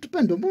 Mtu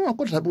pendo, mbona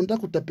unataka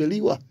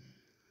kutapeliwa?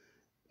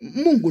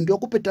 Mungu ndio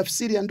akupe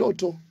tafsiri ya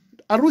ndoto.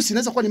 Harusi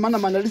inaweza kuwa ni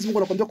maandalizi. Mungu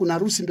anakuambia kuna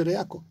harusi mbele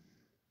yako.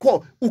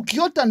 Kwa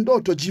ukiota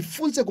ndoto,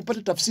 jifunze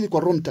kupata tafsiri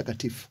kwa Roho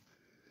Mtakatifu.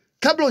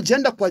 Kabla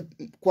hujaenda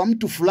kwa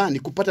mtu fulani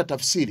kupata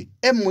tafsiri,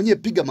 mwenyewe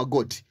piga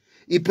magoti,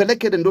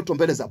 ipeleke ile ndoto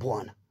mbele za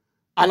Bwana.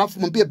 Alafu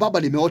mwambie Baba,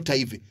 nimeota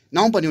hivi.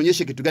 Naomba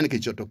nionyeshe kitu gani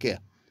kilichotokea.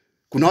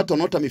 Kuna watu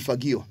wanaota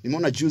mifagio.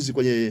 Nimeona juzi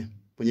kwenye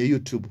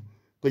YouTube,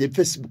 kwenye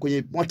Facebook,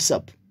 kwenye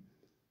WhatsApp.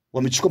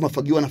 Wamechukua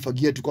mafagio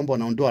wanafagia tu kwamba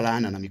wanaondoa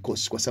laana na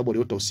mikosi kwa sababu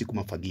waliota usiku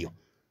mafagio.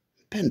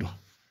 Pendwa,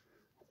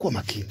 kwa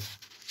makini.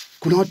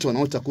 Kuna watu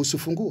wanaota kuhusu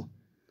funguo.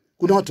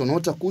 Kuna watu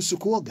wanaota kuhusu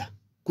kuoga.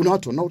 Kuna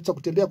watu wanaota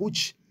kutembea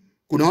uchi.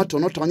 Kuna watu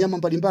wanaota wanyama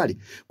mbalimbali.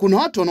 Kuna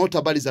watu wanaota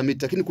habari za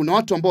miti, lakini kuna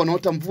watu ambao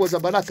wanaota mvua za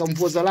baraka,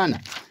 mvua za laana.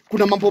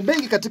 Kuna mambo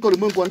mengi katika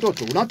ulimwengu wa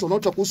ndoto. Kuna watu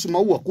wanaota kuhusu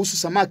maua, kuhusu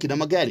samaki na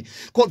magari.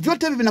 Kwa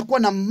vyote hivi vinakuwa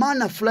na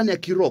maana fulani ya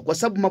kiroho, kwa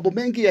sababu mambo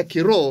mengi ya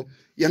kiroho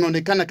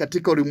yanaonekana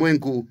katika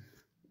ulimwengu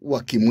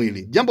wa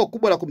kimwili. Jambo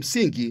kubwa la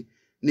kumsingi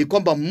ni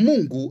kwamba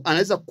Mungu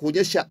anaweza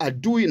kuonyesha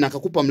adui na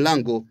akakupa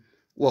mlango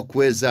wa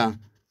kuweza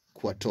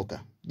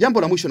kuwatoka.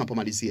 Jambo la mwisho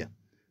napomalizia,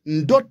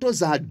 ndoto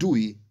za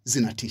adui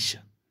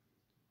zinatisha.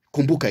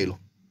 Kumbuka hilo.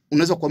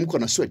 Unaweza kuamka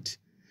na sweat.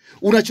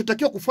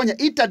 Unachotakiwa kufanya,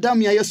 ita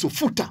damu ya Yesu,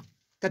 futa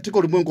katika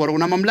ulimwengu wa roho.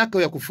 Una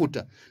mamlaka ya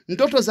kufuta.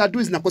 Ndoto za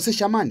adui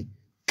zinakosesha amani.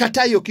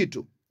 Kataa hiyo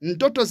kitu.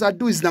 Ndoto za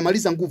adui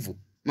zinamaliza nguvu.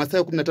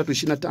 Mathayo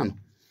 13:25.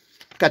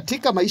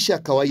 Katika maisha ya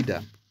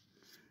kawaida,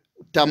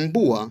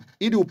 tambua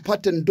ili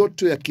upate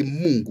ndoto ya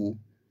kimungu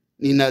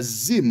ni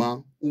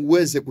lazima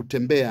uweze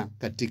kutembea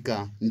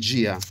katika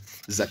njia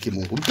za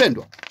kimungu.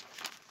 Mpendwa,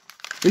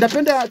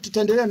 ninapenda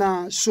tutaendelea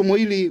na somo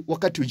hili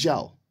wakati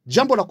ujao.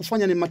 Jambo la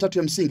kufanya ni matatu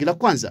ya msingi. La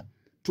kwanza,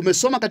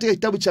 tumesoma katika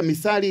kitabu cha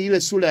Mithali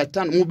ile sura ya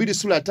 5, Mhubiri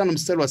sura ya 5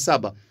 mstari wa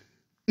 7.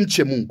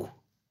 Mche Mungu.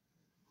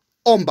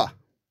 Omba.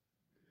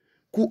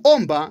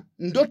 Kuomba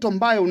ndoto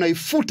ambayo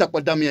unaifuta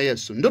kwa damu ya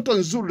Yesu. Ndoto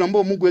nzuri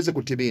ambayo Mungu aweze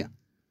kutimia.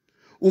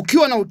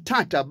 Ukiwa na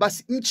utata,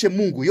 basi mche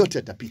Mungu, yote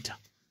yatapita.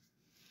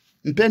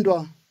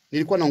 Mpendwa,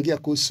 nilikuwa naongea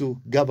kuhusu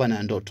Gavana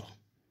ya ndoto.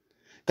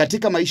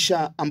 Katika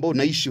maisha ambayo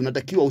unaishi,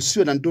 unatakiwa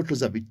usiwe na ndoto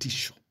za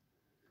vitisho.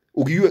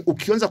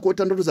 Ukianza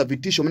kuota ndoto za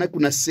vitisho, maana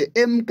kuna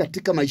sehemu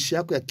katika maisha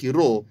yako ya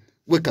kiroho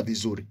weka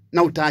vizuri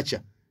na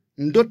utaacha.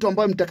 Ndoto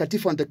ambayo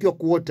mtakatifu anatakiwa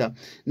kuota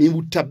ni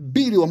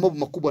utabiri wa mambo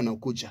makubwa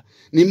yanayokuja.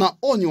 Ni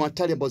maonyo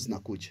hatari ambazo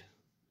zinakuja.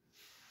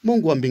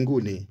 Mungu wa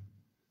mbinguni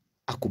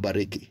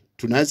akubariki.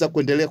 Tunaweza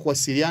kuendelea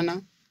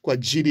kuwasiliana kwa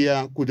ajili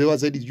ya kuelewa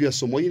zaidi juu ya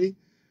somo hili.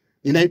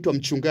 Ninaitwa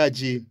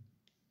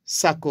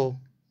Mch.Dkt.Sako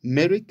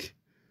Mayrick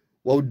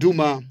wa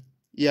huduma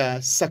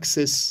ya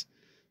Success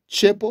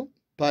Chapel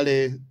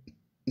pale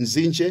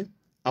Nzinje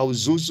au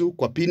Zuzu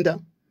kwa Pinda,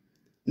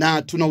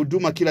 na tuna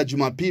huduma kila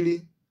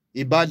Jumapili.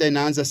 Ibada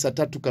inaanza saa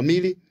 3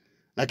 kamili,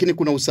 lakini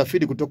kuna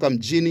usafiri kutoka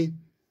mjini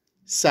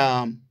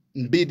saa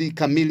 2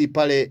 kamili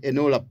pale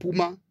eneo la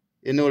Puma,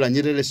 eneo la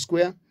Nyerere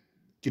Square,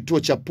 kituo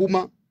cha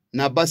Puma,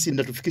 na basi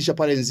ndatufikisha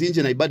pale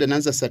Nzinje, na ibada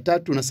inaanza saa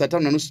 3 na saa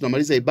 5:30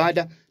 tunamaliza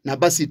ibada, na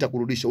basi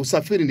itakurudisha.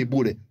 Usafiri ni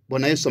bure.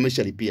 Bwana Yesu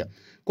ameshalipia.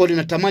 Kwa hiyo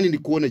ninatamani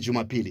nikuone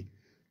Jumapili.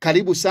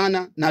 Karibu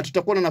sana, na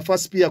tutakuwa na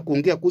nafasi pia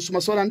kuongea kuhusu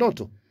masuala ya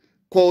ndoto.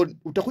 Kwa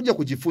utakuja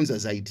kujifunza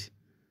zaidi.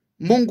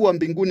 Mungu wa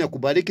mbinguni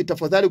akubariki.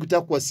 Tafadhali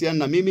ukitaka kuwasiliana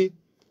na mimi,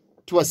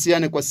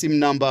 tuwasiliane kwa simu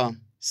namba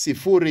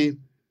 0758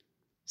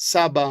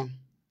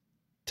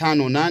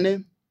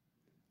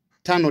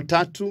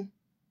 53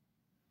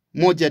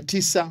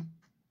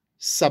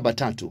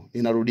 1973.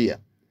 Ninarudia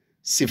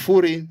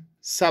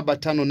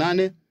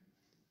 0758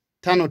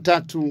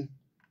 53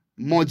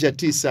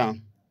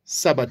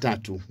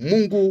 1973.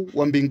 Mungu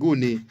wa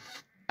mbinguni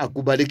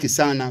akubariki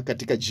sana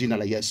katika jina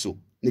la Yesu.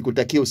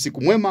 Nikutakia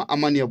usiku mwema.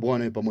 Amani ya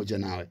Bwana iwe pamoja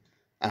nawe.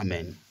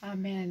 Amen.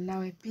 Amen.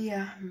 Nawe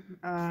pia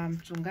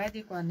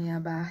mchungaji, kwa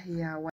niaba ya